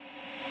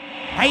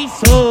ahí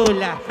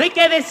sola. No hay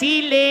que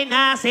decirle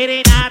nada,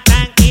 serena,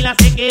 tranquila,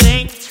 se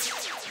queden.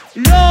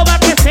 Loba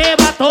que se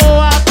va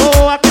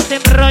toa, que se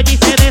enrolla y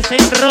se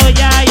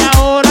desenrolla. Y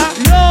ahora,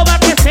 loba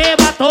que se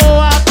va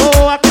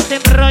toa, que se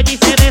enrolla y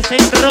se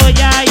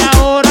desenrolla. Y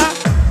ahora,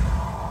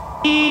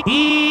 y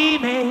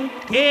dime,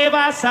 ¿qué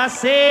vas a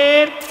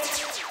hacer?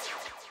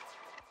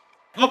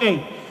 Ok,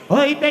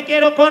 hoy te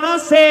quiero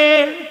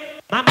conocer.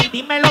 Mami,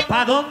 dímelo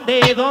pa'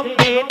 dónde.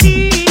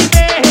 Dime,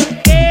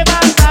 ¿qué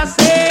vas a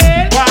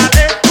hacer? ¿Cuál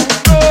es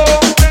tu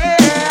nombre?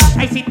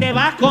 Ay, si te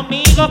vas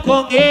conmigo,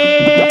 con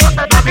él.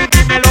 Mami,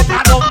 dímelo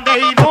pa' dónde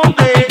y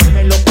dónde.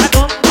 Dímelo pa'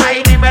 dónde.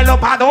 Ay, dímelo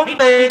pa'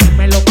 dónde.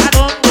 Dímelo pa'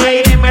 dónde.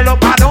 Ay, dímelo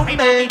pa' Ay, dónde.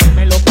 mami,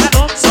 dímelo pa'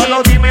 dónde.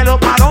 Solo dímelo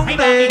pa' Ay, mami,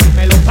 dónde.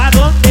 dímelo pa'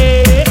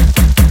 dónde.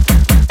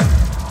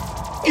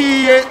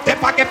 Y este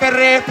pa' que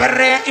perree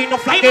y no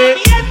Ay, flaquee.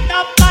 mami,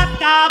 anda pa'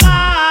 acá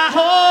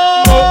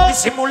abajo. No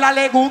disimula,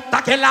 le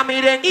gusta que la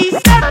miren. Y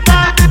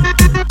sepa.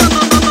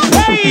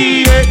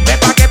 Y este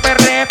pa' que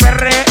perree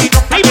y no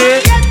Ay,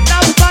 flaquee. mami, anda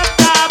pa'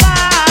 acá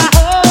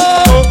abajo.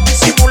 No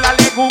disimula,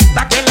 le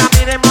gusta que la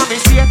miren, mami,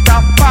 si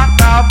está pa'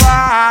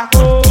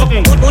 abajo.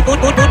 Okay.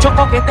 Mucho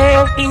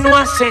coqueteo y no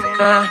hacen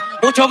nada.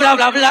 Mucho bla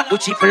bla bla,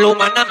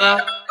 cuchipluma nada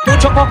más.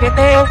 Mucho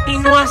coqueteo y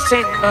no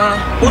hacen nada.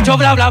 Mucho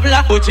bla bla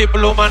bla,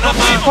 cuchipluma nada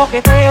más.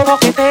 Coqueteo.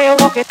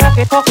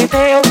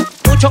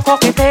 Mucho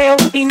coqueteo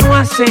y no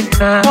hacen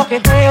nada.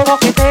 Coqueteo.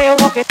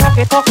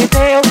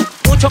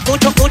 Mucho.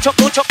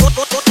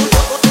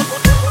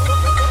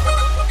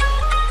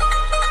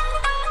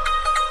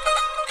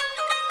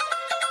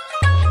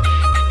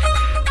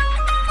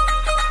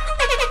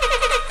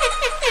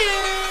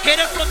 Hit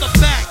it from the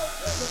back.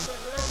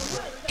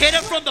 Hit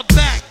it from the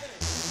back.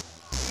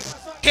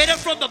 Hit it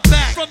from the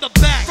back. From the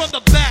back. From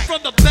the back.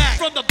 From the back.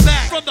 From the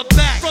back. From the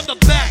back. From the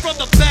back. From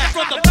the back.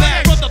 From the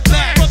back. From the back. From the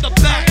back. From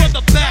the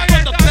back.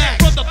 From the back.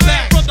 From the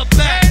back. From the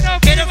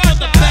back. Hit it from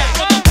the back.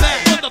 From the back.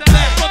 From the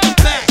back. From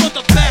the back. From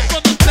the back.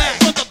 From the back.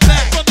 From the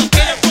back. From the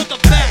hit it from the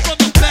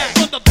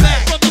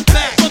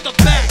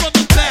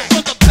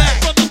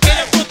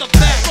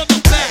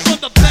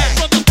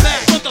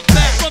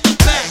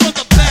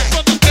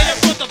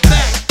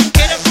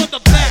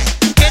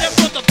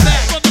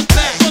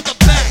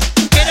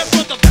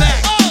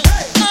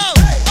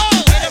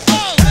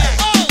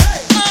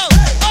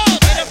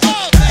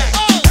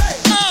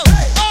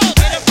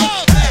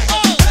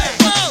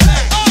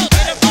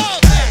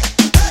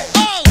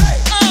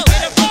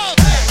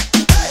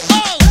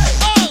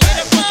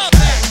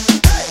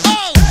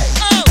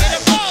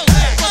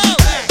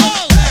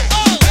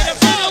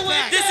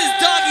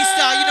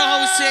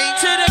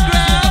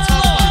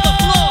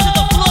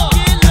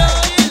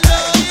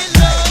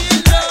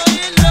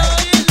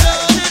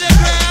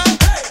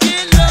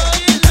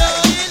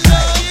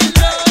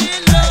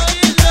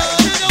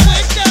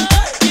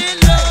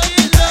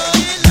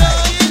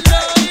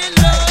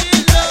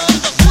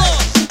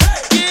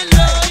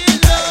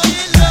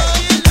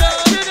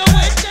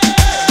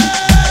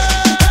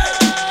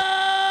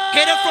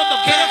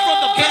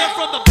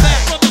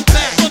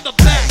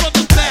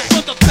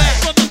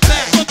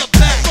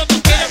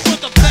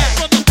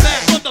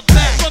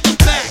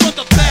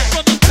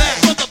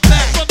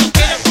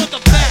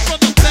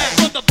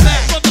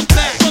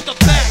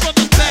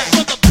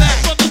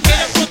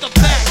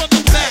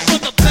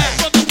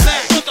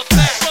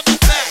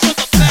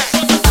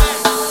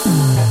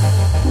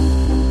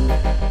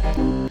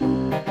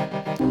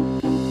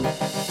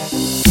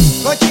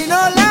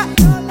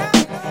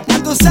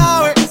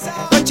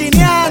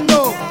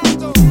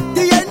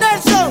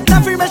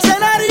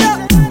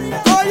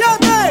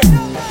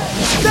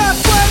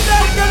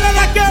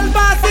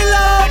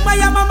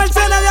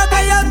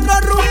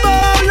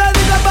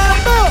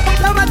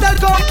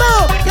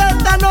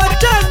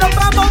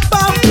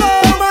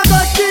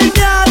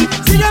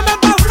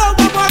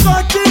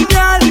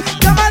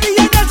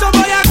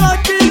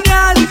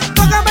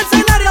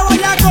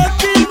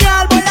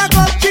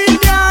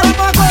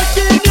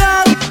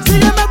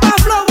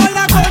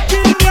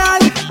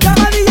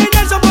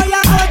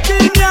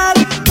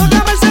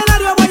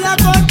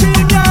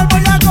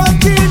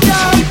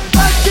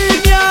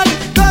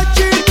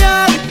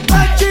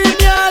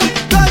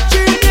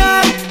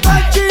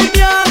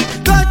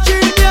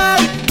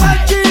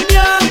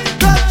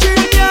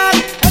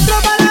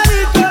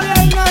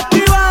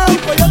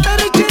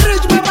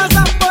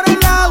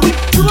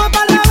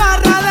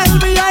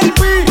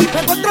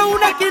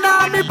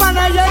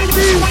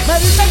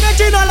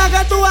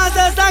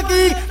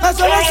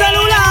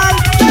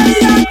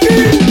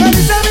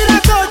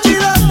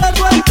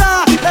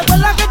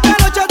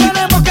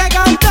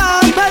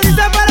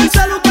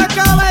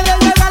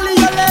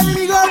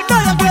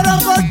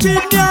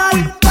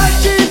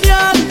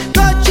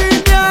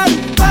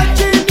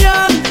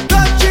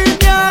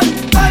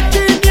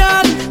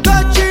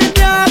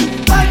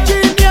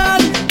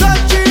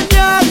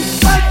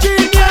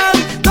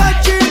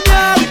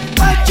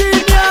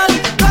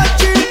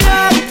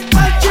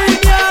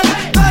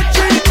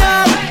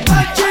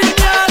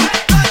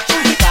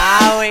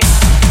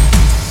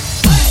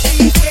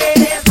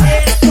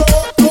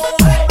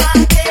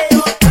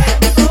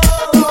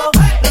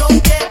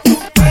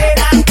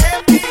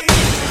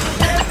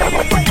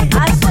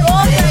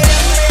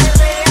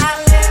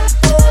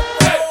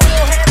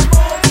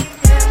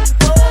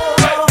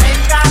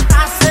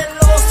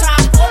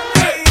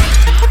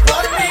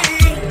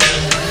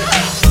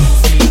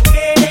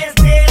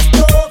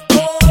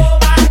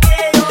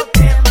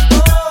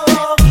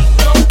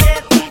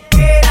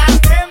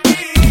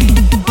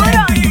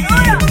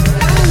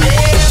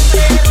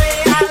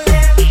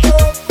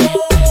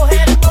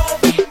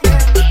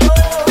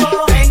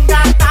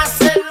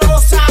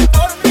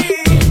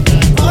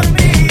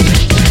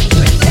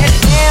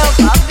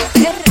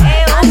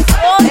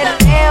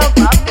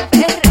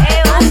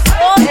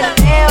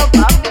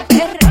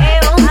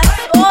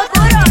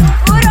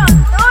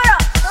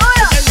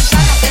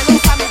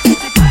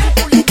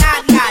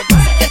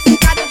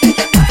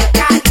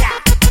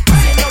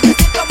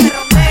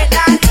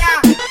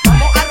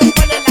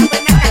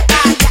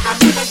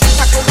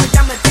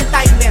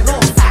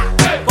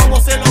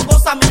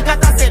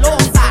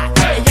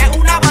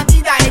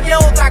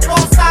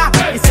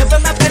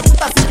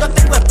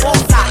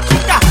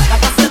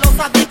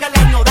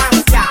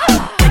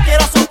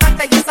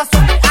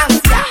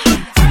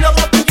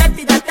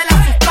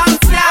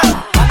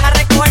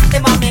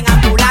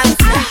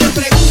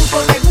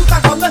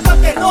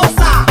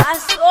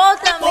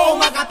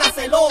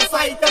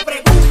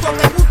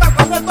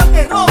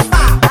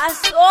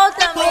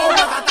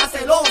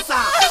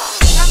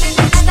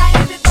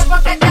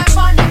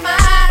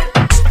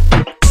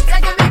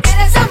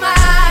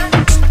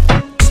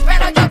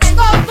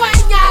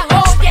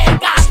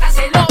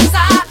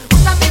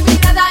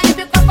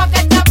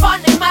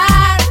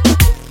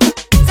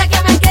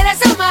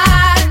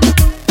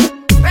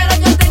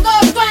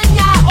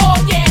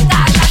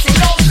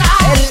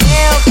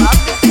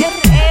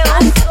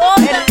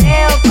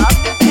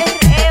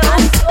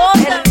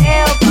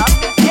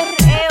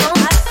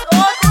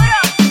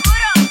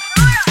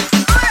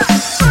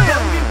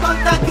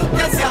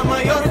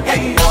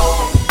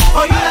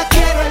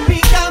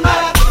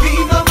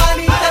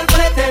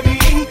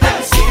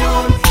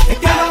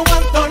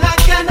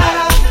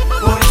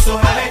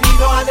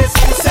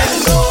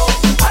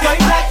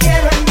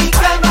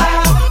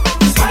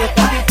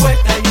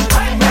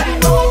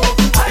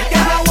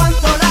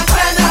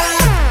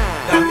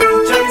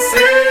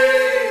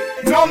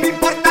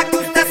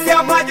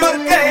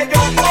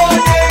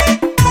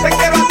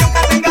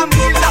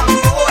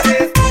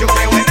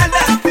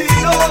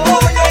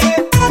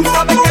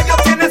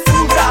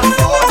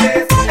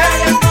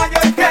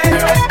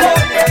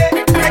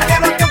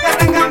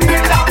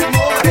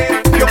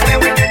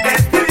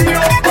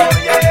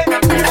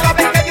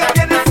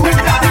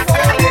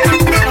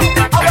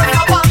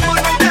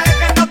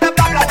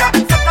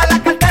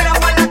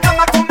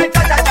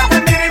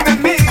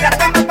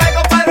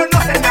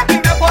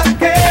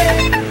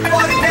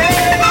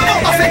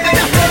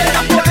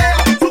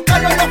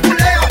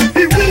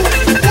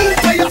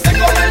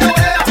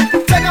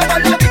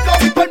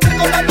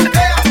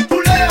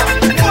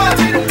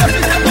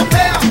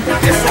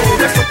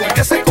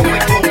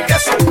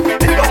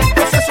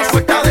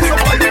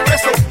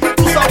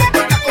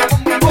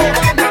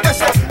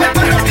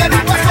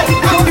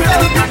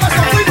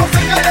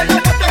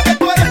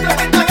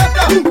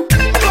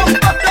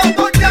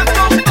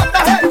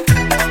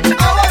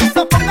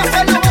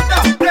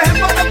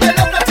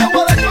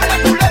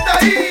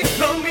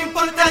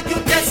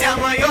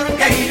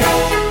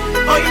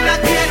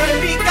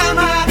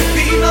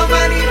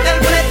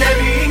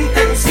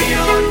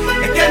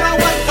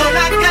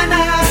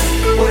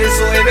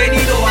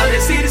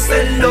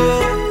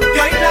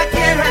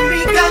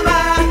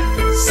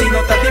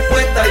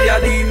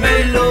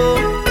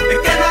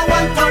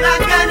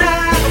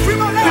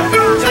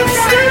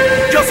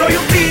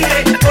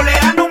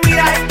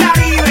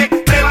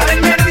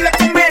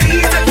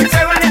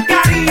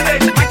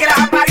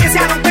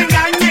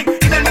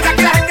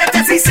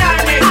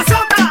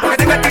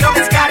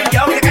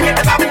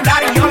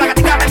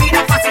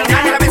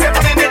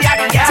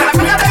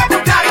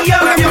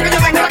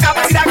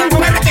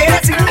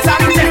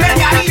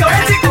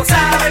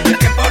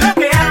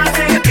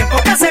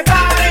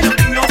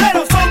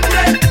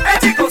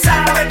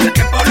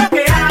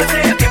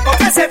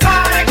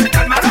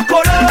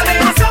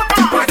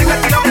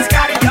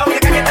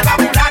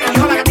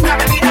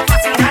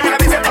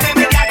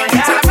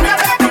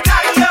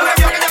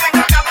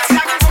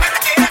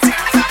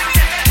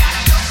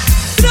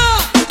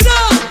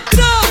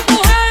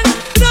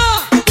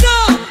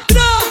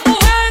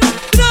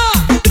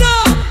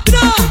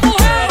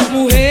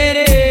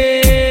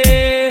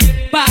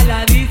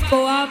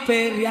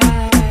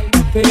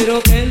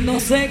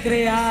se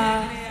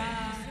crea.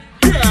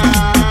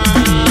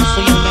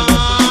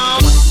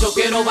 Yo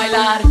quiero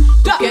bailar,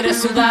 tú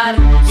quieres sudar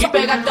y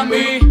pegarte a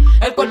mí,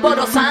 el cuerpo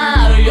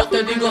rosar. Yo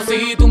te digo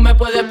si tú me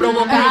puedes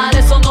provocar,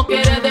 eso no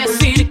quiere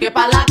decir que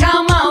pa' la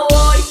cama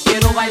voy.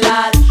 Quiero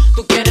bailar,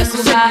 tú quieres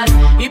sudar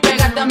y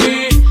pegarte a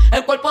mí,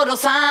 el cuerpo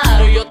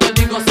rosar. Yo te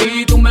digo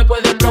si tú me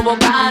puedes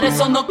provocar,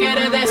 eso no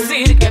quiere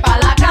decir que pa'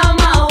 la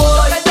cama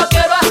voy. Lo que yo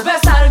quiero es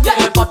besarte,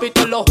 papi,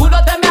 te lo juro,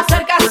 te me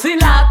acercas y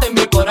late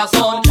mi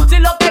corazón. Si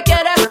lo que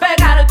quieres es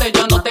pegarte,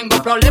 yo no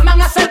tengo problema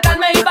en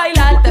acercarme y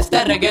bailarte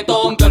este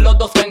reggaetón. Que los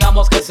dos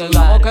tengamos que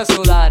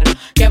sudar,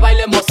 que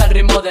bailemos al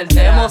ritmo del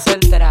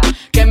tra,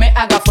 que me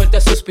haga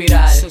fuerte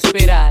suspirar,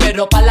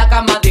 pero pa' la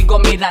cama digo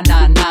mira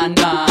na,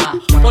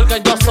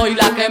 porque yo soy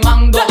la que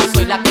mando,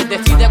 soy la que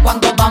decide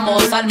cuando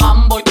vamos al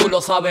mambo y tú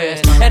lo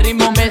sabes, el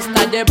ritmo me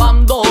está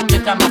llevando,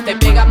 mientras más te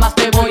pega más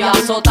te voy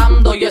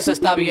azotando y eso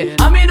está bien.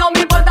 A mí no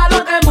me importa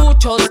lo que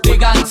muchos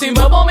digan, si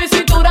muevo mi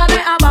cintura de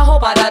abajo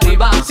para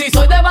arriba, si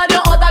soy de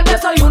barrio o tal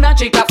vez soy una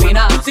chica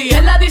fina, si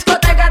en la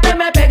discoteca te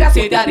me pegas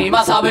y te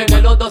animas, sabes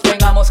que los dos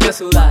tengamos que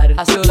sudar,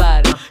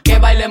 que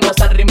bailemos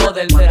al ritmo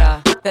del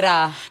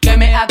tra, que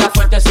me haga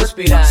fuerte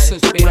suspirar,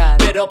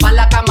 pero pa'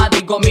 la cama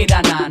digo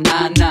mira na,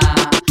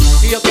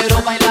 yo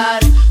quiero bailar,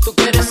 tú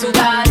quieres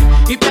sudar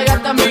y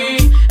pegarte a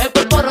mí, el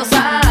cuerpo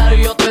rosar.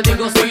 Yo te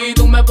digo si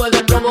tú me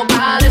puedes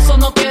provocar, eso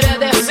no quiere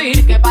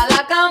decir que pa'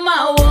 la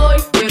cama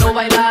voy. Quiero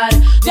bailar,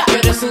 tú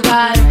quieres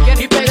sudar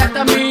y pegarte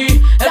a mí,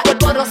 el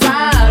cuerpo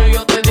rosar.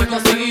 Yo te digo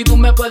si tú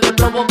me puedes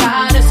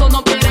provocar, eso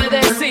no quiere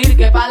decir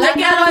que pa' la cama voy. Te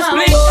quiero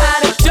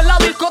explicar, si en la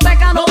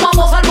discoteca nos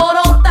vamos a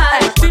alborotar,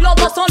 si los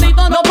dos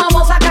solitos nos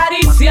vamos a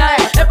acariciar,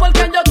 es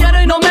porque yo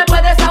quiero y no me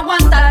puedes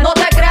aguantar. No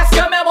te creas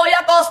que me voy a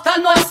acostar,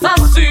 no es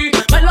así.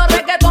 Bailo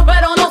reggaeton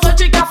pero no soy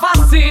chica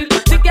fácil.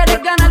 Si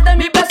quieres ganarte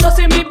mis besos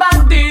y mi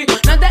body,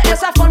 no es de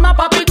esa forma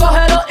papi,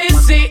 cógelo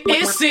easy,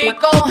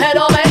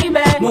 cógelo baby.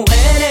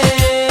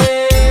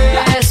 Mujeres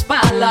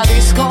pa' la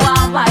disco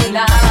a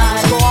bailar,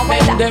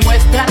 ven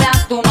demuéstrale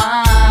a tu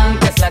man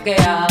que es la que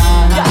hay.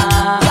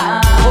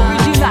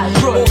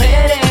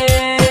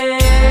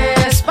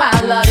 Mujeres pa'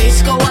 la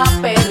disco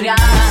a perrear,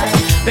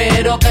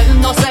 pero que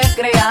él no se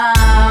crea,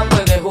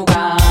 puede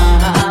jugar.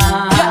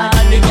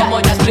 Y como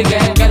ya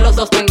expliqué, que los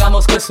dos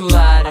tengamos que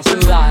sudar,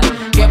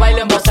 que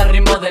bailemos al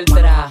ritmo del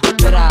tra,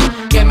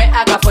 que me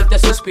haga fuerte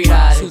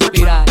suspirar,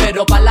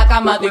 pero pa' la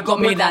cama digo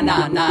mira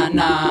na.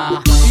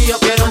 Y yo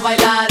quiero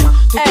bailar,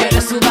 tú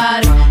quieres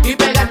sudar y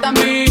pegarte a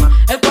mí,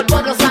 el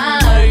cuerpo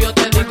rosar. Yo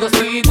te digo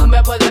si tú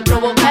me puedes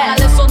provocar,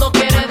 eso no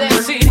quiere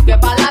decir que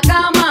pa' la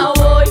cama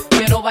voy.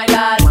 Quiero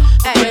bailar, tú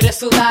quieres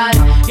sudar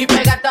y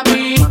pegarte a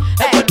mí,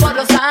 el cuerpo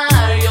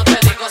rosar. Yo te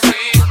digo si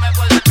tú me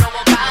puedes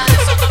provocar,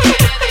 eso no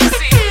quiere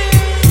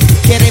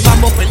decir. Quiere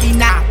mambo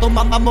felina,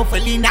 toma mambo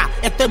felina,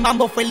 esto es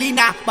mambo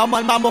felina, vamos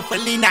al mambo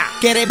felina.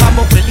 Quiere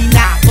mambo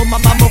felina, toma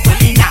mambo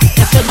felina,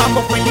 esto es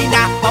mambo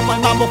felina, vamos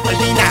al mambo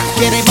felina.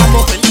 Quiere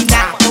mambo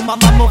felina, toma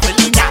mambo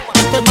felina,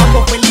 esto es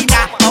mambo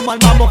felina, vamos al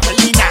mambo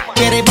felina.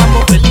 Quiere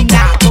mambo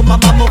felina, toma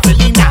mambo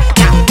felina,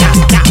 ya.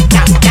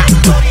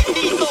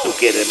 Tú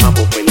quieres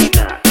mambo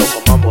felina, toma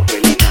mambo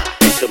felina,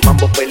 esto es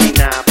mambo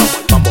felina, vamos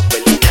al mambo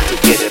felina. Tú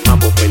quieres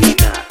mambo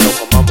felina,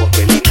 toma mambo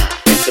felina,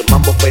 esto es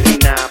mambo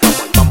felina,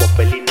 vamos al mambo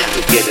felina.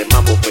 Tú quieres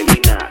mambo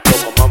felina,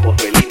 toma mambo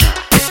felina,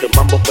 esto es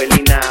mambo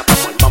felina,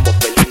 vamos al mambo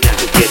felina.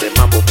 Tú quieres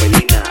mambo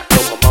felina,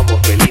 toma mambo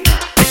felina,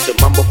 esto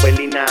es mambo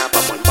felina,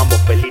 vamos al mambo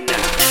felina.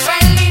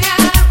 Felina,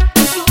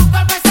 tu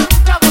cuerpo es un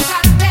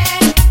provocante,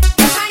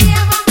 que me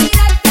lleva a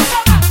mirarte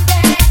arrogante,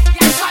 y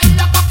estoy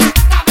loco que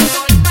acabe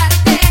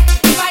soltarte,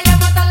 y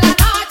bailemos toda la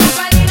noche.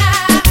 Felina,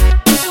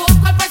 tu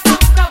cuerpo es un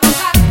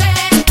provocante,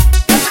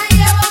 que me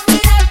lleva a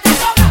mirarte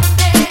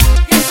arrogante,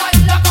 y estoy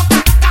loco que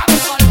acabe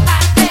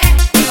soltarte,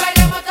 y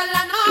bailemos toda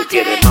la Tú noche.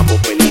 quieres mambo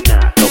felina,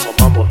 toma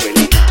mambo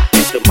felina,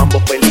 esto es mambo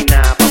felina,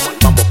 vamos al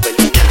mambo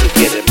felina. Tú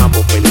quieres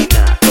mambo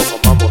felina, toma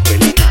mambo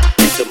felina,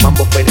 esto es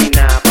mambo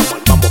felina, vamos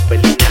al mambo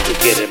felina. Tú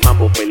quieres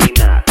mambo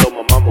felina,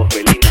 toma mambo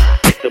felina,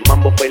 esto es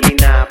mambo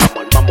felina, vamos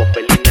al mambo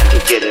felina. Tú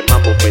quieres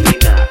mambo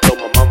felina,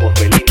 toma mambo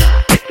felina,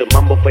 esto es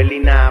mambo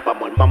felina,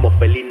 vamos al mambo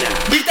felina.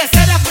 Mi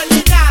tercera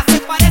felina se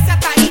parece a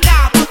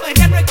Taína, pa'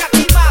 perrear no es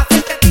cativa,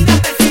 se te tira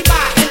de encima.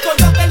 El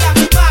color de la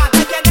misma, de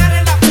llenar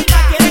en la fina,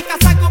 quiere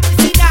casar con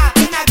piscina,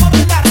 tiene algo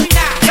en la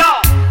ruina.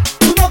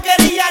 Tú no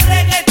querías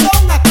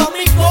reggaetón, a tu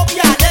mi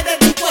copia le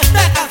dedico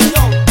esta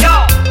canción.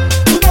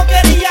 Tú no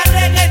querías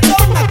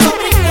reggaetón, a tu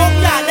mi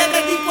copia le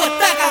dedico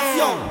esta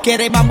canción.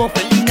 Quiere mambo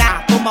felina,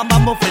 toma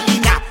mambo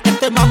felina,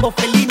 esto es mambo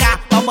felina,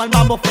 vamos al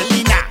mambo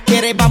felina.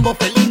 Quiere mambo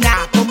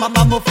felina, toma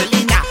mambo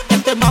felina,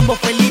 esto es mambo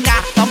felina,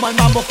 vamos al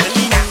mambo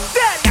felina.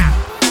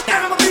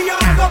 Tenemos que yo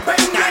algo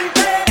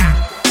pendiente.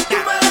 Tú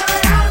me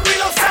debes algo y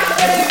lo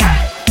sabes.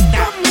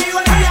 Conmigo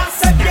ella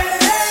se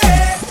quiere.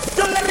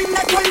 No le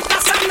rinde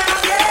cuentas a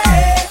nadie.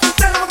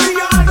 Tenemos que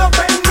yo algo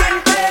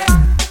pendiente.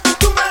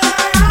 Tú me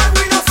debes algo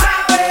y lo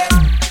sabes.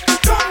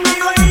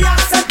 Conmigo ella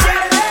se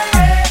quiere.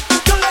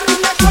 No le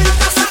rinde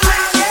cuentas a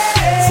nadie.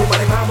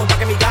 Súmale mambo pa'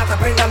 que mi gata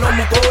prenda los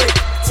motores.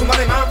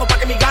 Súmale mambo pa'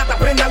 que mi gata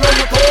prenda los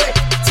motores.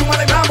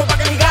 Súmale mambo pa'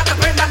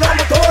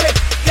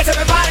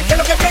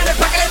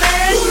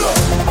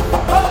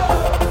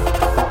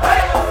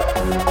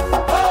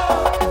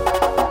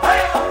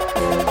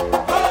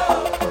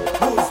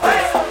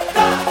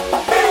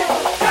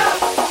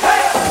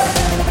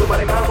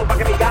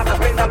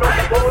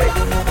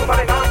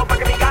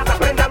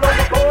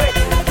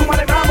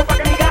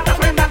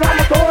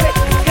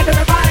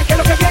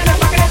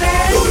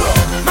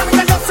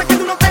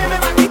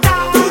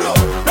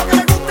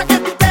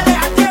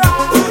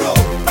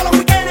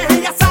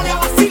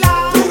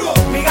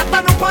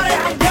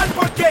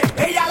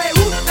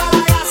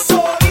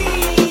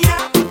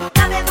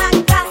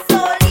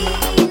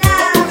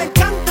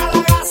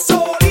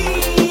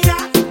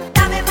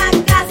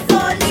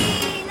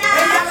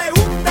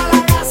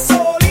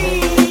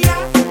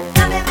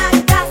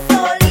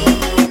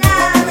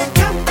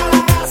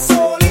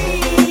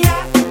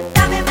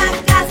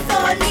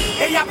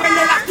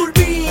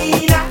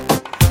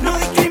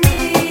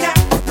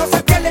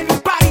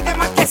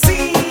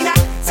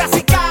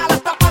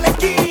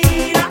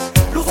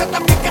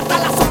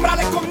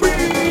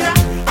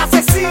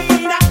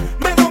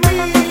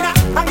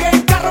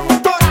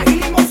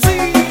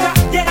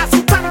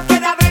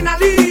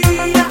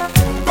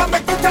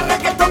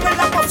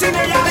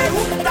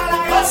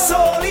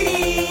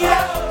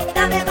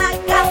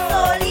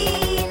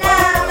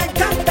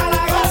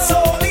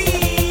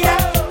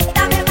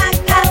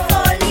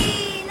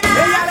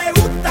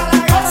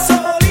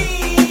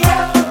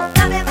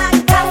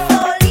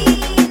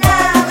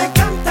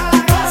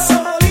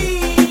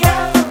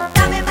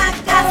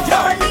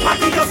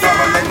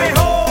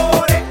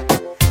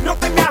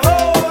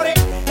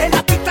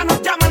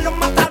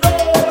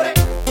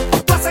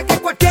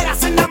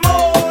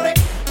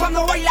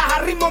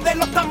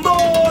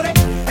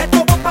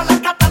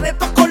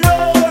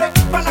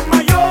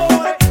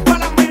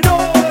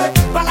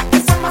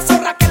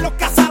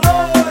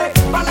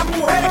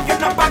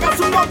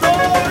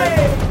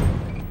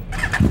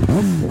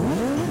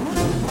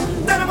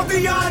 Tenemos tú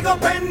y yo algo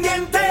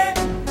pendiente.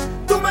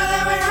 Tú me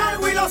debes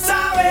algo y lo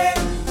sabes.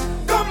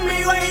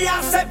 Conmigo ella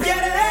se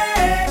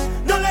pierde.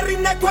 No le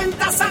rinde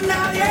cuentas a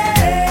nadie.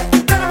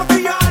 Tenemos tú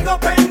y yo algo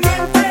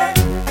pendiente.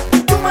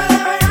 Tú me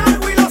debes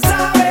algo y lo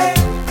sabes.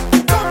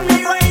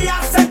 Conmigo ella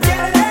se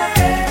pierde.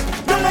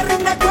 No le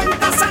rinde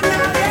cuentas a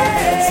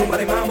nadie. Suma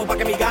de mambo pa'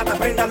 que mi gata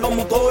prenda los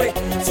motores.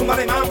 Suma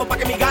de mambo pa'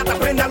 que mi gata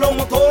prenda los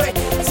motores.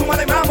 Suma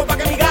de mambo pa'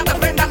 que mi gata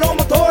prenda los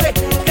motores.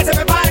 Que se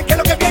preparen que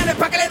lo que viene es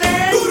pa' que le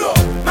den duro.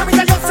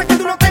 Mamita, yo sé que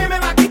tú no te me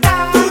vas a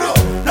quitar duro.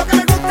 Lo que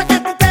me gusta es que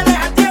tú te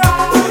dejas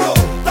llevar duro.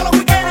 Todos los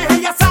weekends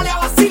ella sale a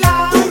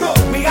vacilar duro.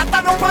 Mi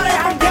gata no puede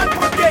janguear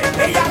porque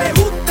ella le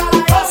gusta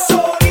la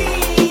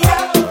gasolina.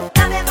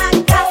 Dame más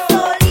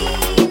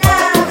gasolina.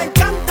 Le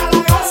encanta la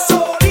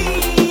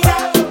gasolina.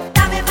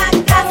 Dame más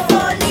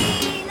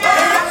gasolina.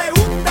 Ella le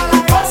gusta la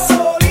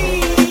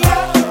gasolina.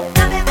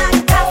 Dame más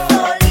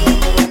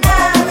gasolina.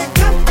 Le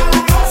encanta la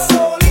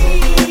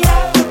gasolina.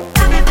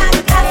 Dame más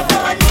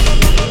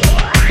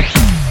gasolina.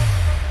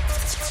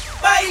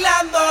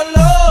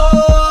 Bailándolo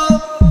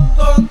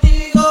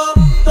contigo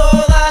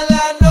toda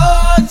la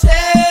noche,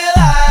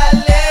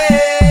 dale.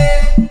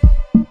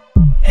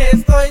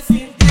 Estoy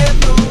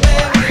sintiéndome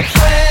muy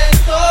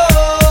suelto,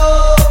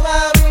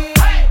 mami.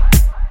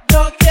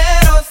 Yo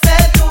quiero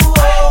ser tu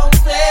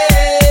hombre.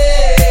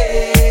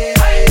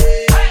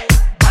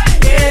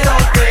 Quiero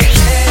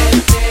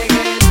tenerte,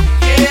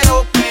 quiero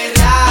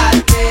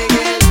perrearte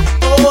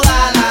toda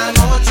la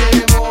noche,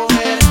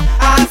 mover,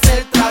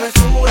 hacer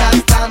travesuras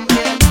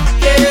también.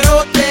 Quiero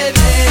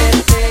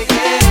tenerte,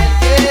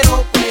 quiero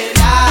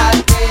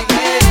perrearte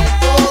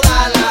toda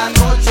la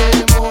noche,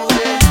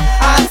 mover,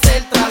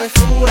 hacer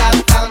travesuras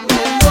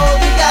también. No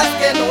digas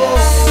que no.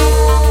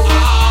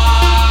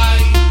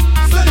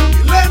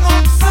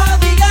 No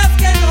digas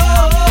que no.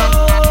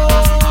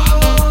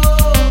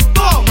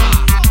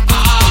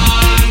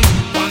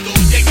 Cuando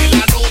llegue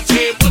la noche,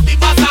 por ti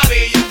pasaré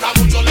y aunque a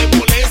muchos les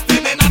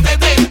moleste, nena, te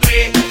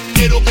tendré.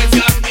 Quiero que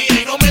seas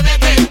mía y no me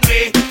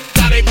detendré.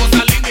 Daré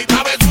cosas lindas y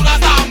travesuras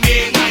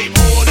también. Ahí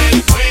por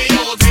el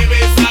cuello te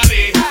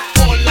besaré,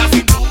 por la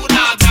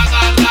cintura te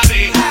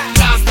agarraré, y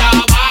hasta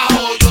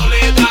abajo yo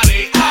le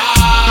daré.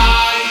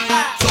 Ay,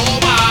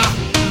 toma,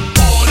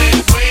 por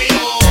el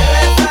cuello,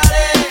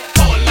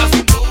 por la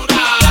cintura,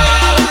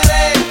 y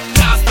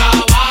hasta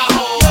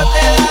abajo,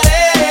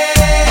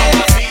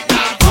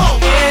 mamacita, toma.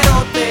 Quiero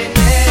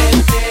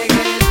tenerte,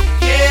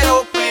 quiero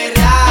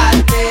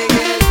perrearte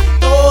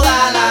toda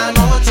la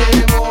noche,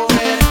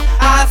 mover,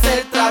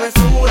 hacer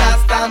travesuras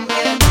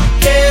también.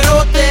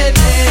 Quiero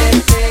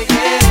tenerte,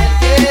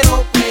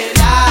 quiero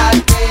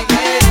perrearte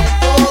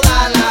toda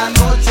la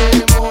noche,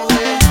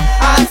 mover,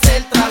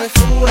 hacer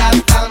travesuras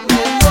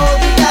también. No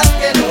digas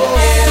que no.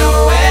 Quiero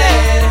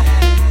ver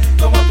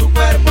como tu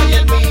cuerpo y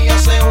el mío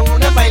se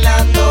unen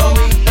bailando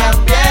y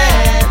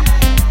también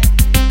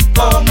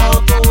como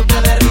tú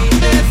te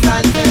derrites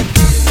al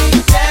sentir mi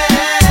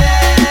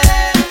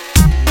piel.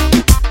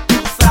 Tú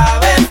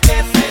sabes que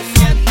se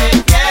siente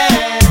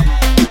bien,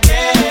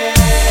 bien.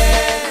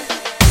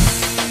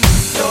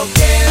 Yo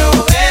quiero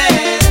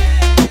ver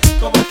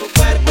como tu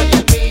cuerpo y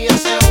el mío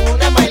se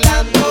unen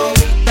bailando y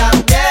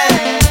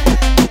también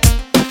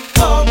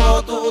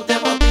como tú te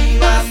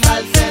motivas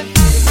al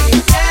sentir mi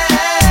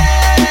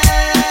piel.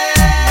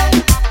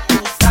 Tú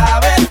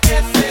sabes que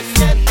se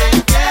siente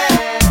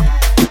bien,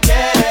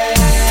 bien.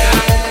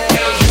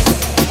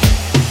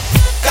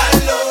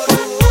 Calor,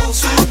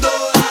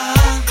 sudor,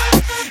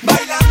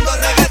 bailando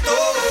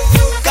reggaetón.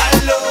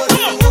 Calor,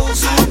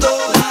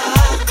 sudor,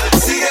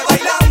 sigue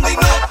bailando y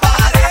no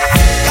pare.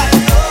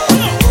 Calor,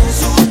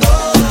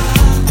 sudor,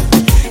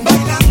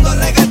 bailando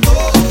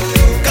reggaetón.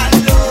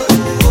 Calor,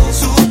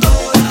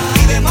 sudor,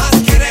 y demás,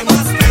 quiere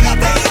más,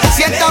 pégate.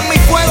 Sientan mi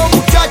fuego,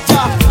 muchacha,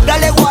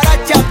 dale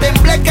guaracha,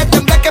 tembleque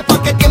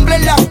pa' que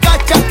tiemblen las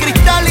cachas.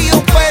 Cristal y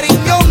un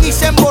periñón y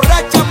se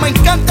emborracha. Me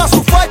encanta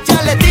su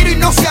facha, le tiro y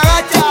no se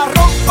agacha.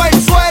 Rompe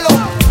el suelo,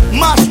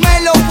 más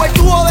melo, el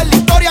dúo de la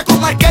historia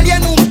con Arkelia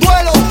en un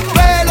duelo.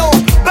 Velo,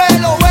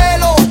 velo,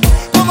 velo,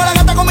 como la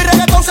gata con mi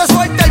reggaetón se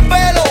suelta el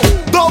pelo.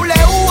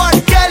 W,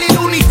 Arkeli,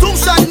 Looney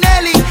Tunes,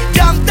 Nelly,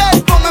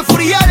 Yandel con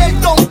enfriar el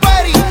Don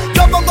Perry.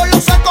 Yo pongo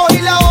los sacos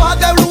y las hojas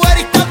de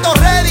blueberry, tanto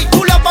ready,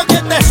 cula pa' que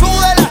te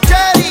sude la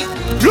cherry.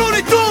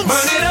 Looney Tunes.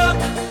 Burn it up,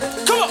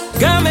 come on.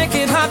 Girl, make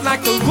it hot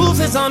like the roof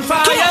is on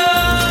fire.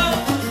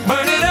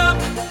 Burn it up,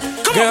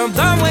 girl,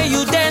 the way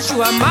you dance,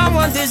 you are my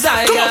one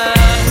desire.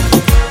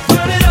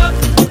 Burn it up,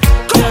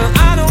 girl,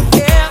 I don't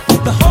care,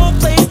 the whole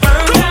place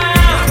burn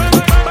down.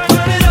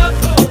 Burn it up,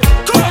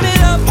 burn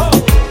it up,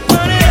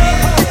 burn it up.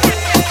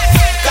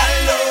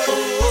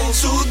 Calor,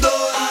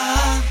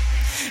 sudor,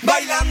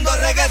 bailando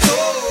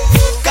reggaetón.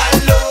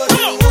 Calor,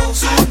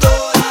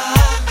 sudor,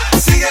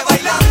 sigue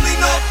bailando y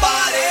no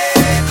pare.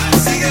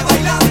 Sigue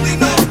bailando y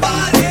no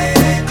pare.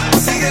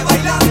 Sigue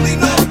bailando y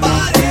no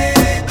pare.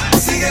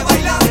 Sigue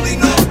bailando y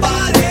no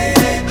pare.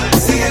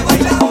 Sigue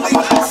bailando y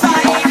no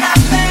pare.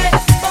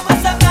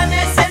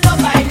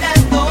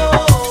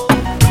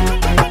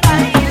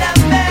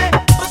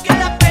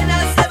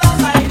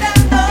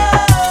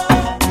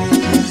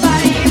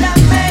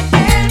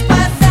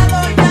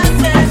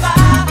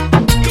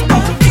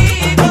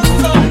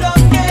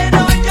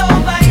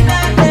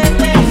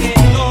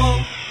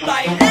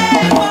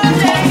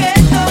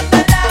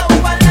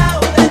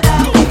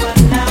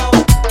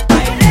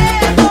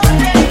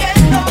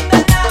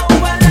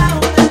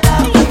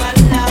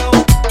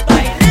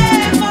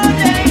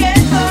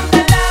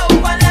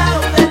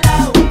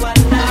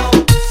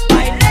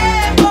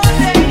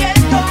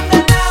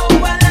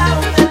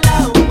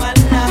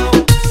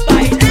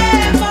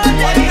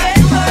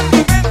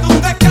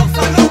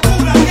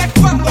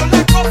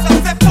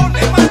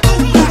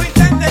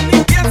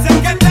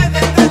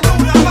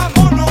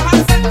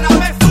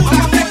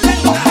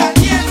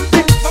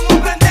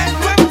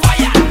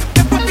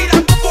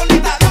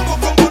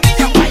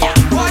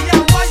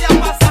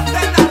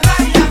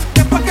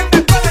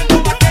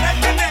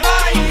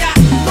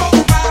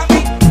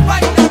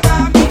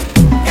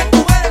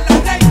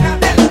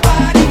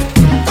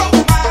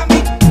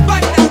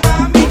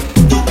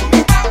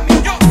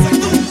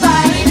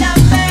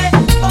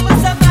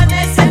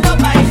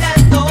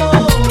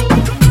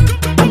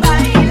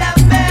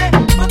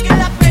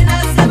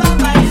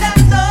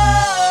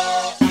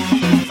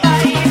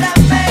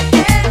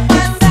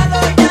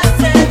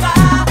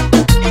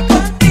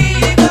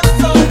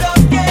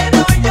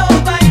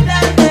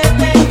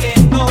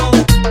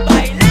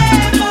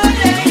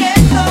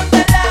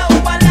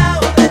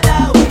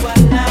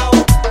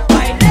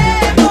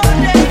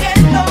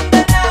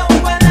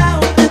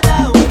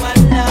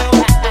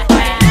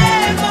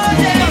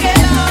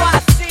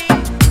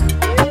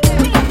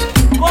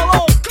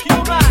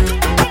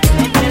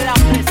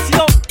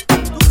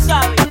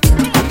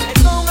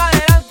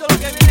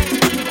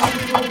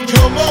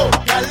 Yomo,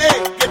 dale,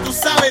 que tú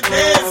sabes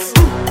de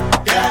eso.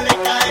 Déjale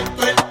caer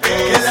todo el peso.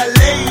 Que la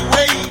ley,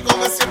 güey,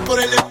 como hacer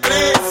por el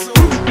expreso.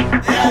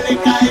 Déjale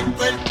caer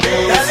todo el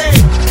peso. Dale,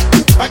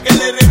 pa' que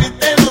le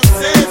reviente los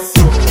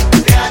sesos.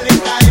 Déjale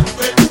caer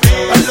todo el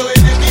peso. Pa' los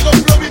enemigos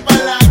flow y pa'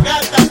 la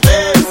gata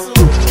peso.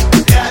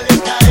 Déjale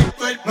caer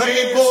todo el peso.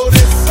 Mami, por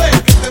eso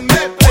es que te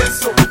me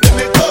preso. Le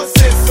meto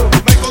seso,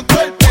 me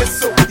contó el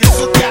peso. Y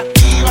eso te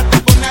activa, te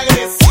pone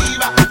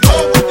agresiva.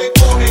 Luego te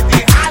coge,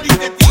 te jala y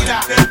te tira.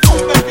 Te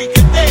tumba el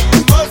piquete y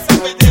no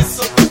sabes de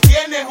eso. Tú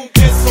tienes un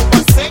queso,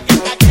 pasé que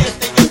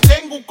taquete. Yo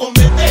tengo un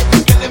comete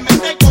que le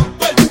mete con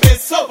todo el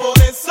peso. Por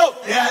eso,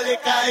 déjale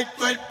caer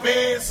todo el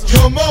peso.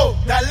 Yomo,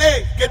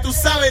 dale, que tú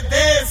sabes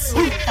de eso.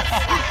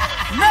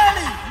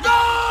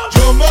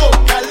 Yomo,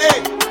 dale.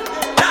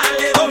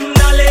 Dale, don,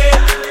 dale.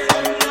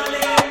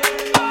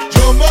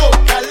 Yomo,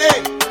 dale.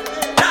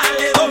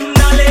 Dale, don,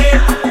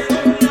 dale.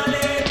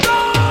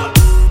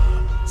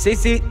 Sí,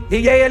 sí,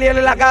 DJ Eliel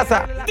en la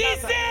casa.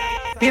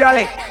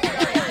 Tírale.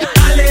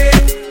 Dale,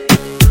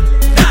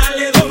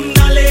 dale, don,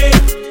 dale.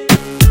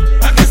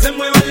 Pa' que se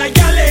muevan las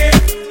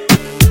yales.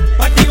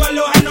 Pa' activar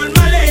los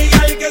anormales. Y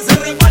al que se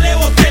resbale,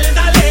 bote el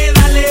dale,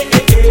 dale.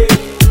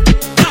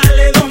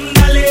 Dale, don,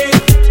 dale.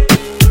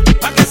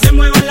 Pa' que se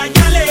muevan las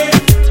yales.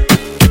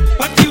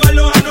 Pa' activar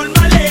los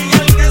anormales. Y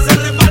al que se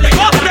resbale,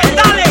 bote el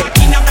dale.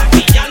 Máquina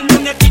brillando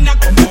en esquina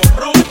como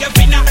ron que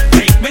fina.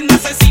 Tremenda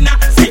asesina.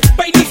 Se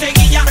peina y se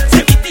guilla.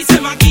 Se viste y se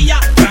maquilla.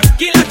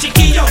 Tranquila,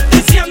 chiquillo.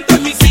 Te siento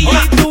en mi silla.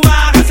 Hoy tú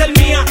vas a ser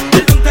mía.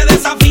 El don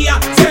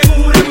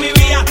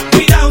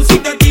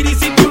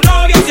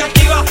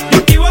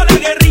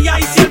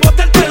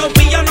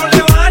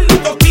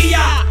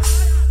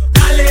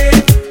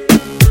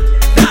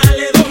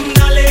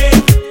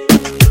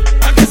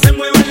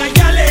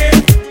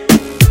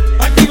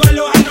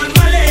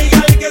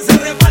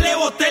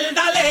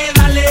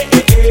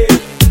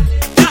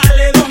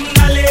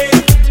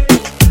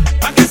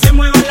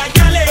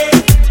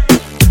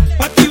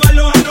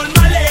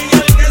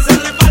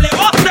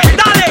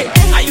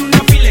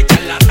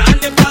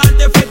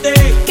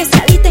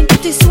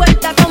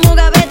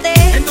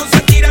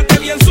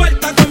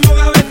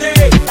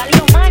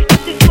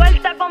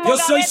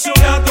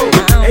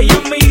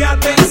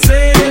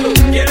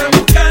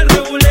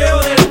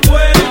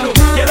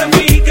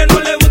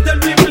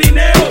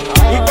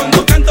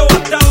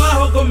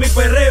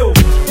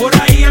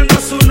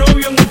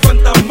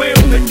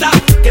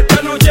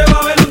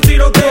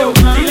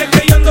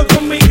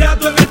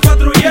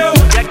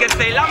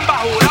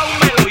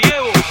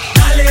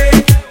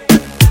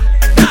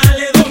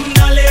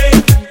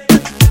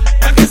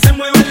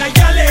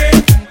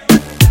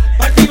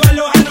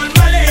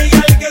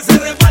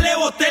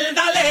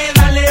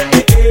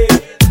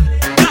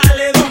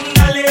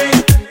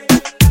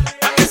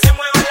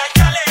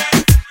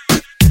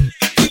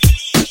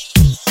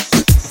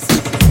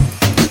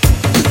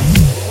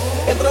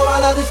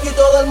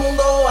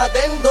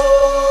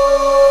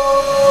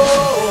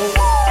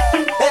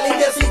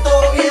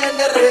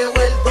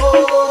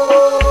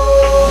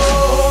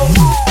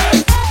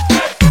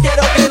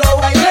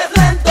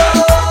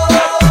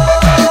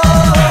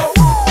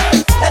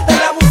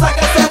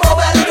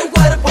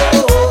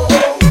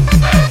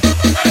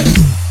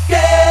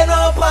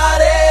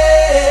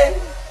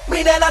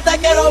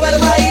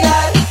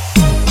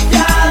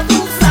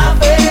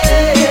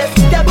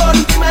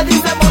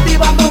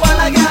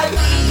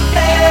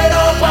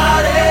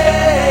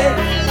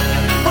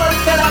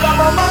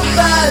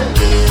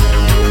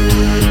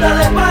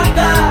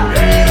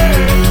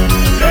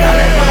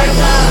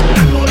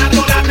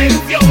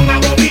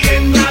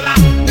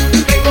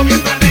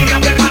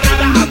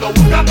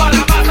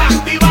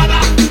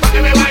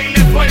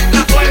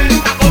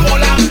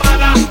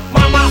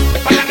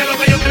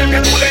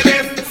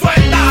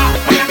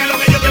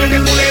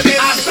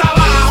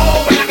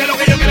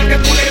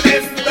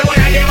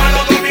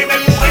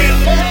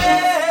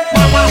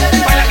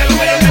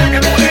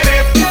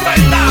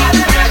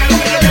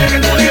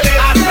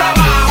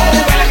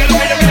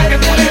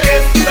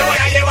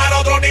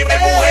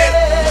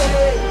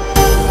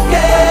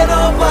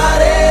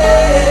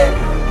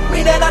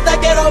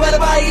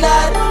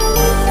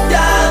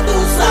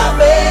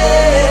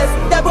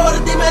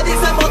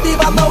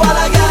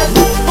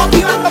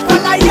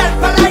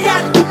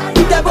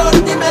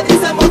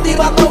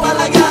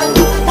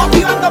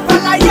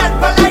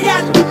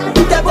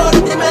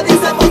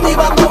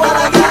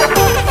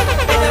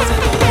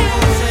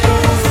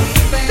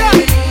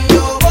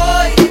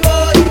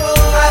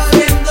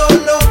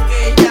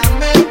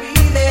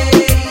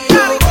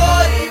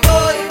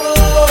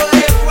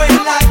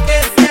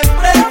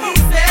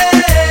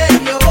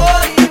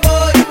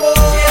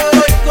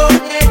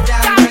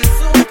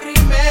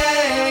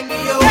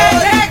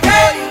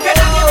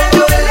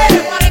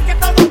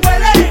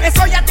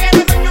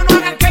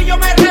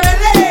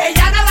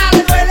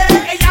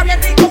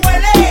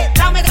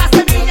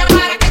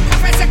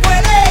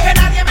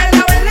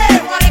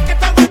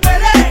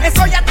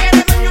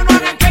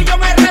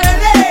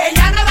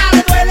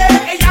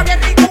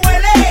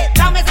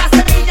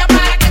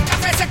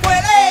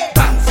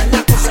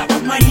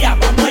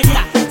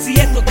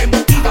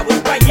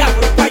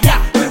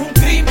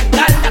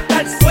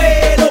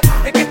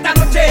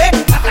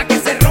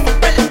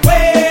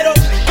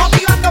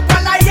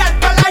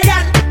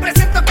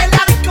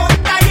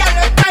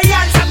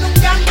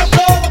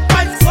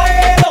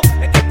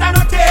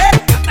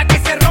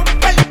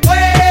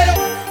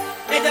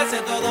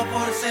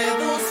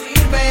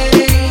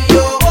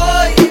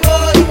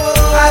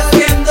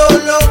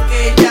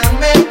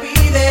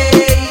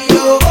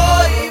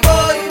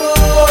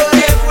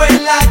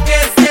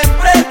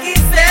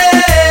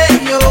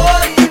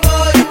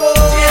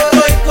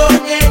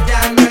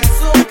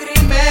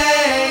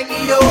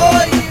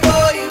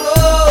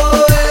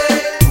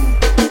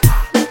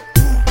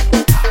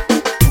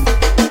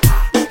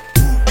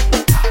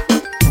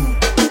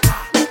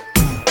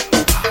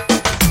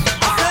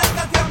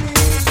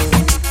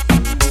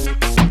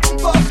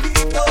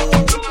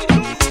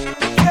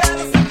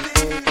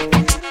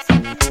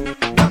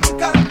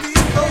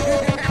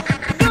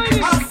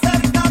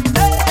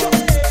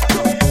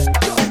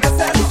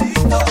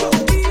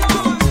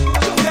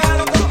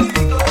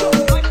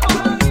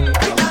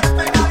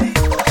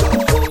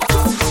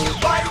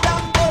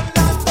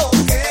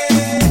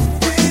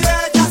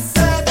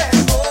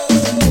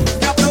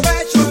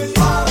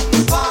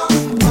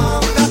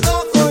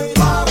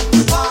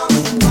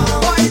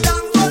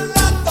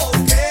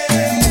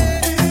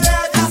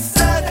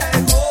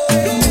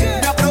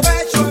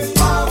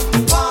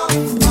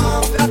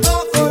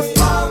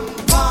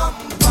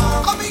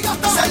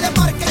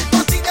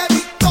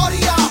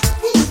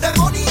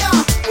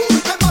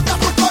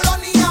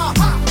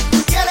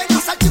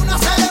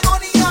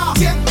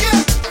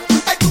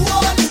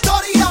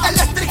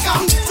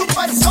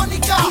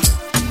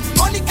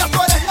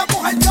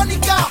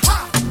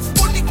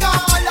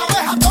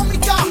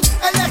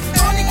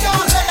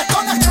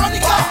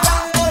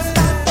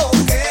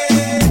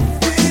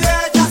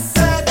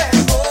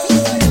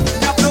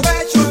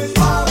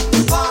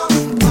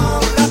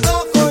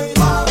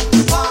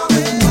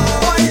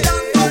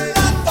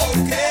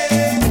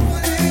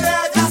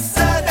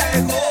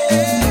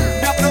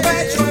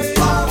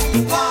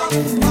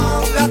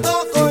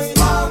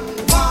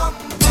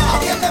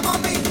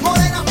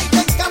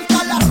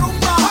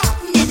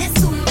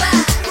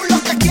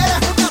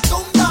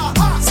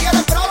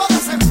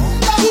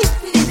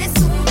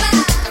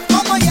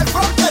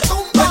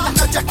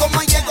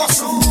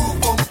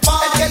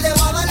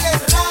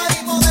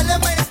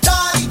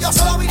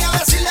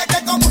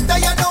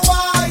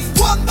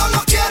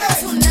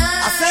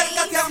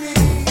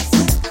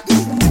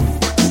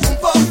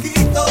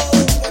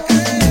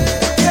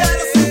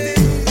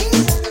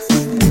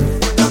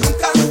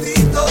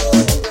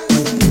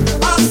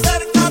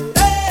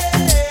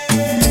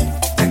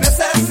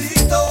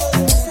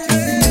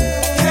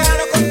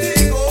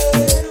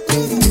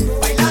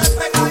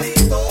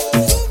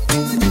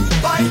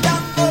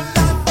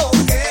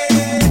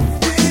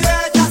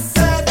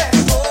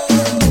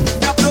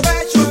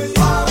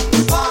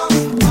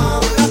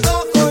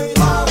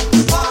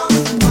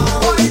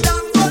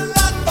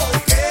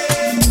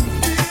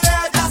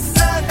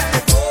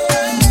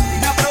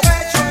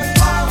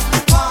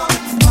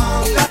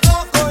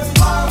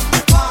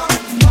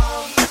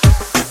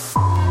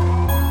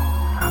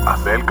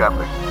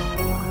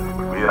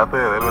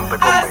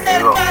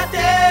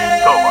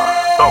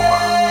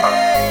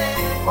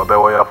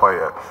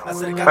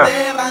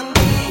Acércate,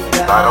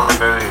 bandida. Claro que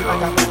te digo.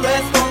 Hagámoslo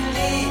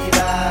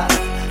escondida.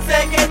 Sé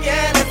que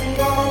tienes un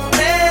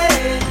hombre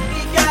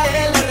y que a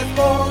él le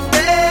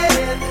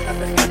respondes.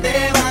 Acércate,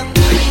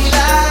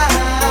 bandida.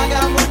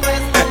 Hagámoslo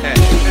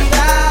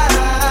escondida.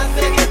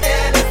 Sé que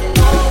tienes un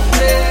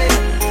hombre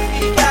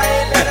y que a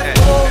él le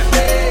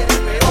respondes.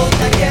 Pero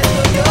que aquí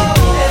estoy yo,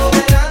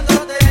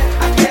 esperándote.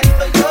 Aquí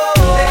estoy yo,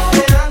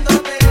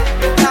 esperándote.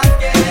 Mientras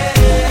que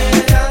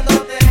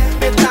esperándote.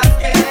 Mientras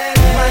que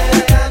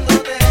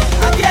bailándote.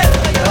 Aquí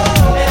estoy yo,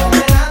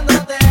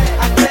 esperándote.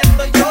 Aquí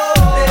estoy yo,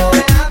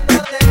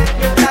 esperándote.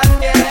 Mientras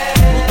que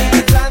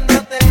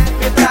utilizándote.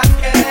 Mientras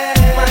que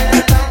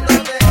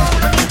bailándote.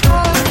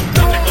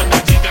 Dale con tu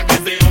chica que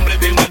ese hombre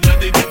te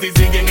maltrata y que si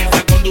siguen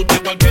esa conducta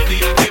cualquier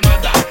día te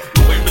mata.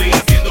 Tú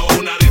vendrías siendo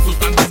una de sus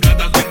tantas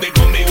gatas. Vente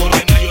conmigo,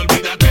 nena, y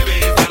olvídate de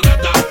esa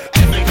rata.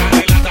 Ese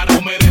canelata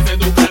no merece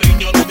tu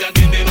cariño. No te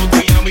atiende, no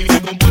te llama y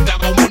se comporta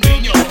como un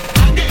niño.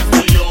 Aquí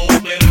estoy yo,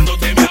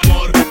 esperándote, mi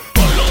amor,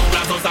 con los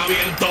brazos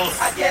abiertos.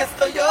 Aquí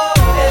estoy yo,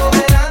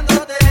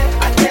 esperándote.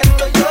 Aquí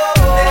estoy yo,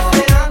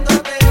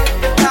 esperándote.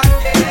 Mientras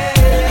que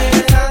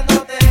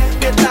esperándote.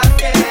 Mientras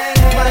que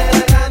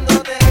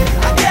bailándote.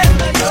 Aquí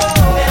estoy yo,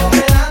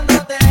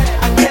 esperándote.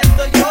 Aquí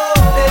estoy yo,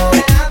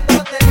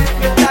 esperándote.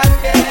 Mientras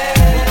que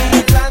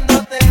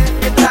utilizándote.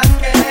 Mientras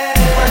que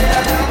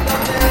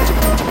bailándote.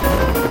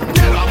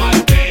 Quiero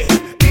amarte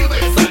y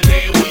besarte,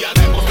 voy a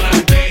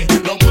demostrarte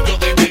lo mucho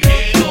que te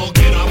quiero.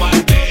 Quiero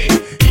amarte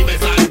y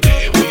besarte,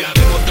 voy a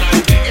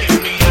demostrarte que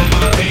en mi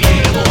alma te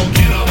llevo.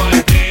 Quiero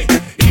amarte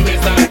y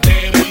besarte,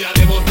 voy a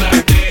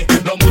demostrarte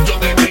lo mucho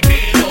que te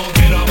quiero.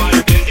 Quiero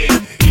amarte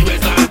y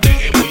besarte,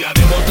 voy a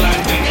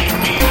demostrarte que en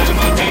mi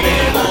alma te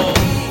llevo.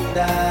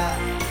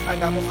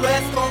 Hagámoslo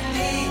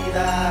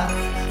escondida.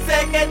 Sé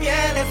que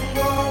tienes un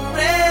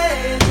hombre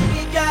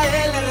y que a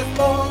él le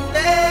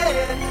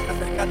respondes.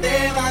 Acércate,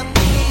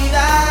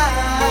 bandida.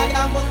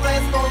 Hagámoslo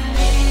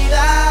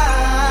escondida.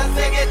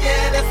 Sé que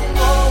tienes un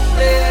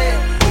hombre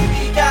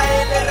y que a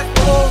él le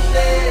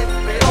respondes.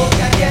 Pero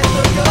que aquí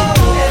estoy yo,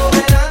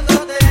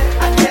 esperándote.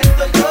 Aquí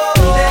estoy yo,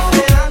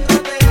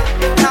 esperándote.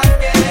 Mientras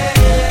que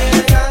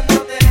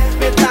esperándote.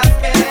 Mientras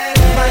que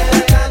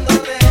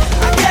bailándote.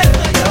 Aquí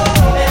estoy yo,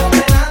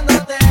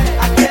 esperándote.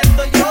 Aquí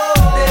estoy yo,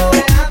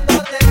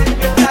 esperándote.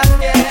 Mientras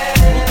que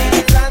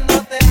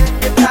utilizándote.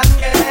 Mientras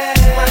que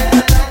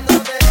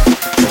bailándote.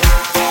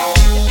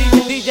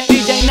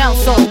 DJ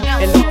Nelson,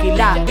 el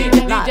Loquila,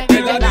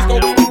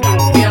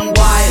 bien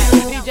guay.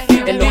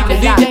 El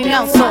Loquila, DJ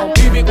Nelson,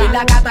 Bibi y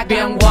la gata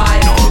bien guay.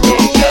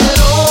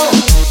 Quiero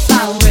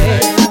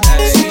saber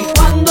si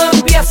cuando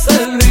empiece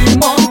el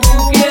ritmo tú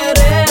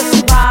quieres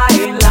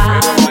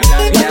bailar.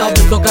 Y a la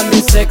toca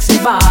mi sexy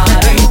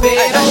body,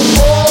 pero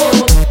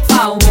por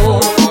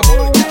favor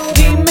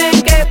dime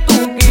que tú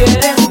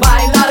quieres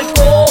bailar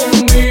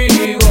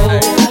conmigo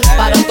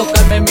para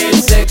tocarme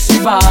mi sexy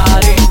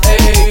body.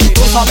 Ey,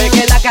 tú sabes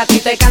que a ti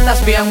te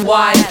cantas bien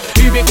guay.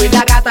 Bibi y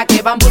la gata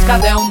que van busca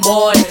de un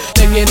boy.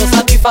 Te quiero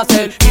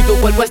satisfacer y tu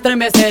cuerpo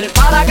estremecer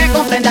para que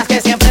comprendas que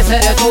siempre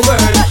seré tu girl.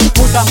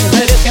 Muchas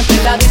mujeres siempre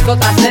en la disco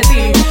tras de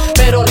ti,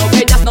 pero lo que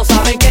ellas no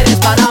saben que eres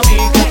para mí.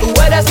 Que tú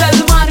eres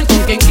el man con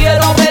quien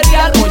quiero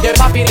pelear. Oye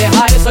papi,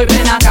 deja eso y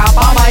ven acá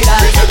pa'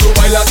 bailar. Dice tú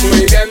bailas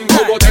muy bien,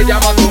 ¿cómo te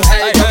llamas tu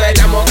hey? Yo me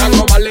llamo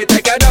Cango Marley,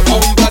 te quiero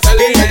complacer.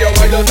 Y que yo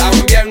bailo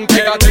también,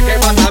 fíjate que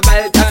vas a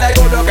ver. Te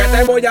aseguro que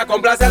te voy a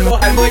complacer,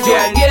 mujer, muy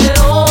bien.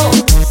 Quiero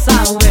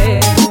saber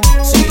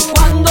si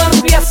cuando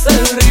empiece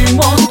el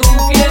ritmo tú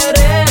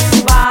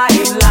quieres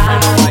bailar.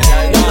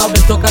 Y a la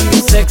vez tocar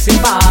mi sexy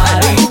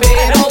body,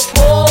 pero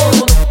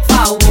por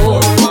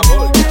favor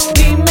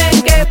dime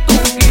que tú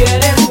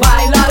quieres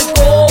bailar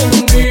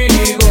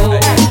conmigo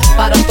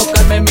para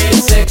tocarme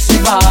mi sexy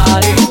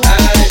body.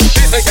 Hey,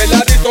 dicen que en la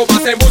disco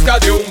vas en busca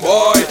de un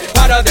boy.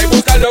 Para de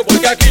buscarlo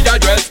porque aquí ya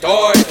yo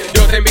estoy.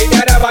 Yo te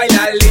invitaré a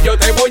bailar y yo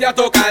te voy a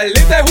tocar. Y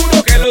te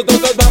juro que los dos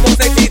nos vamos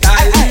a excitar.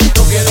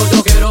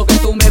 Yo quiero que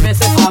tú me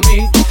beses a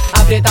mí.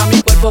 Aprieta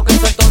mi cuerpo que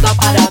soy toda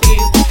para ti.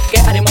 Que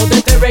haremos de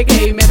este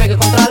reggae y me pegue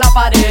contra la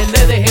pared.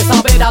 Le dejes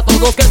saber a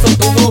todos que soy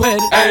tu mujer.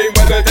 Ey,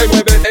 muévete,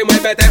 muévete,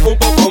 muévete un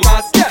poco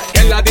más. Que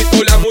en la disco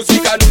la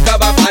música nunca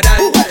va a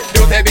parar.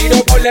 Yo te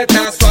viro por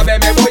detrás, suave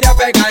me voy a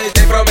pegar.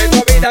 Te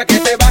prometo vida que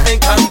te va a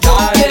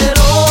encantar.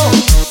 Quiero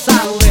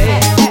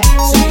saber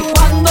si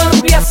cuando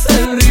empiece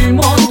el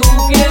ritmo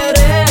tú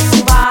quieres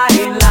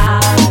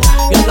bailar.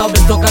 Y a la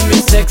vez tocar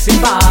mi sexy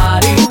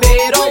body,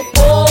 pero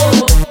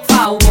por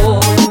favor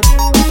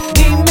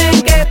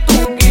dime que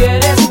tú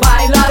quieres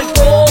bailar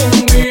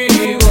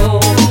conmigo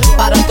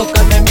para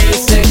tocarme mi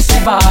sexy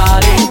body.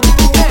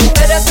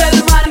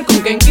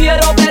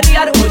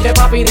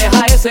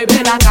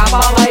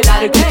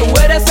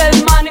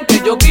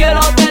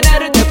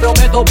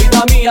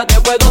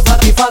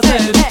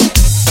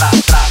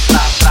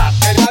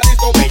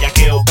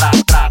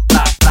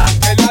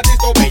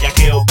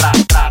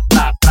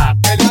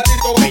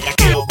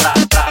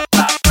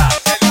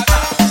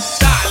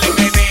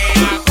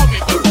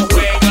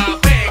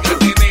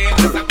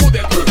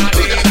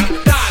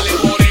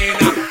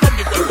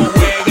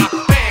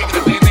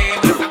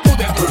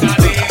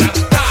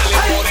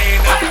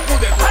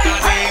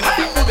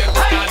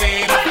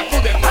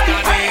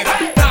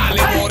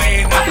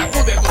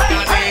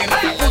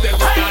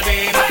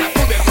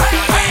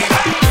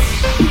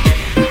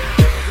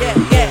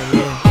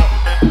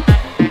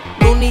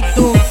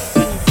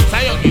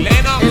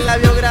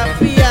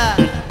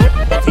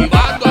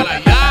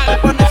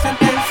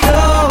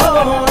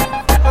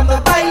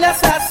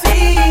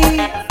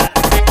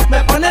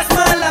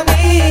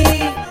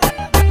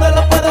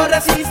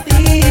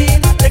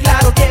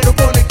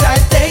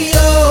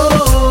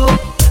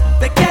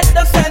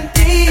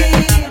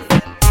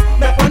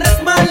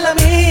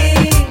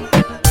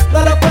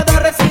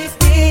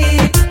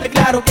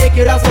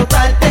 quiero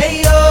azotarte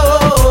y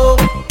yo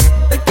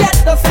te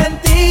quiero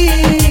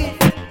sentir.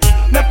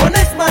 Me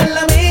pones mal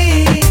a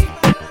mí,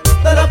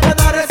 no lo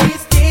puedo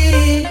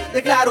resistir.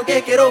 Declaro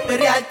que quiero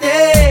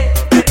perrearte,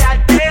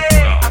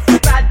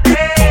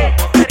 azotarte,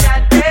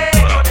 perrearte,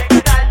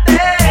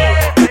 conectarte,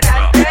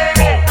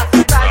 perrearte,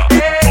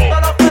 azotarte,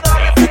 no lo puedo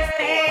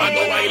resistir. Cuando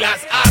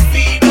bailas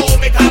así no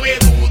me cabe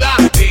duda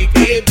de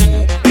que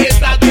tú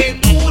estás bien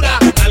dura.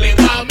 Dale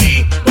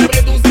mami,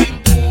 mueve tu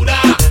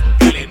cintura,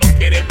 que le no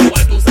quiere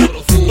probar tu sabrosura.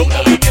 Tu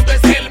movimiento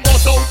es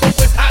hermoso, un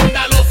poco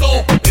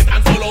escandaloso. De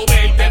tan solo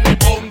verte me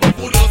pongo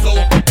furioso.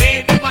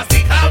 Ven y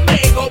mastícame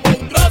como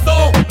un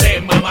trozo.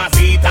 Ven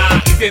mamacita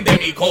y siente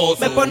mi coso.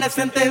 Me pones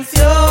en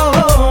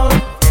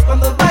tensión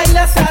cuando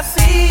bailas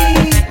así.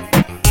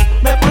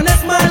 Me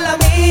pones mal a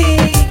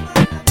mí,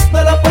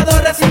 no lo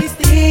puedo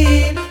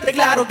resistir.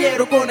 Declaro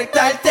quiero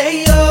conectarte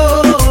y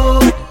yo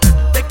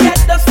te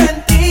quiero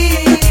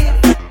sentir.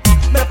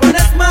 Me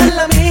pones mal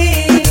a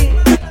mí,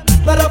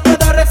 no lo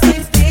puedo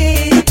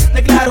resistir.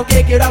 Declaro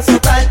que quiero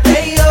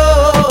azotarte y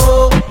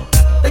yo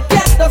te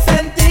quiero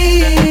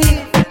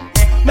sentir.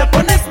 Me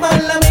pones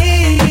mal a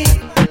mí,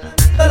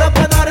 no lo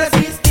puedo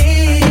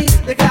resistir.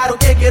 Declaro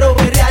que quiero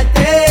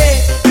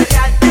perrearte,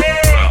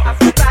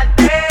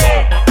 azotarte,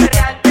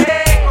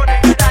 perrearte,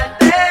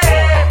 conectarte,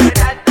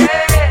 perrearte,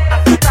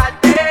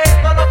 azotarte,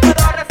 no lo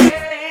puedo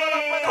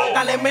resistir.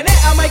 Dale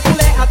menea,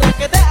 maiculea,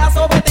 traquetea,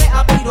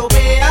 sobetea,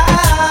 pirovea,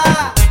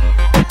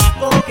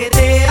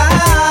 coquetea,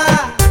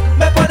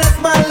 me pones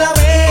mal a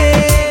mí.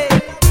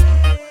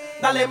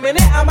 Dale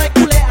menea,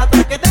 maiculea,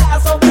 traquetea,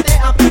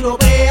 sobetea,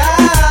 pirovea,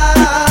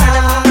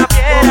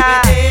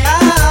 coquetea,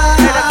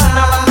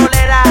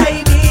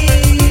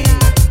 baby.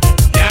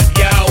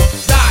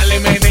 Dale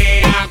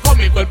menea, con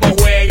mi cuerpo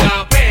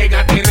juega.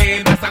 Pégate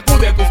nena,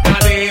 sacude tus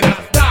caderas.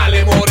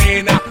 Dale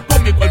morena,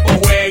 con mi cuerpo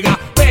juega.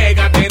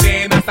 Pégate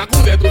nena,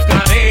 sacude tus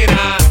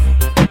caderas.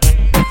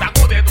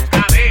 Sacude tus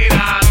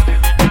caderas.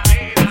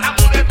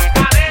 Sacude tus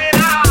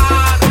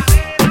caderas.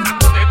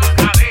 Sacude tus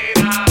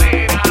caderas.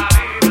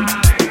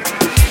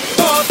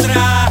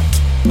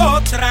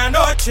 Otra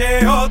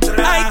noche,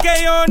 otra. Ay,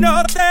 que yo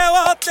no te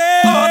boté.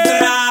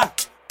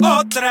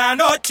 Otra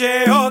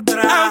noche,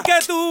 otra. Aunque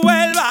tú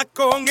vuelvas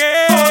con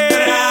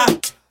él.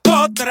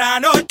 Otra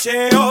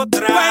noche,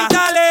 otra.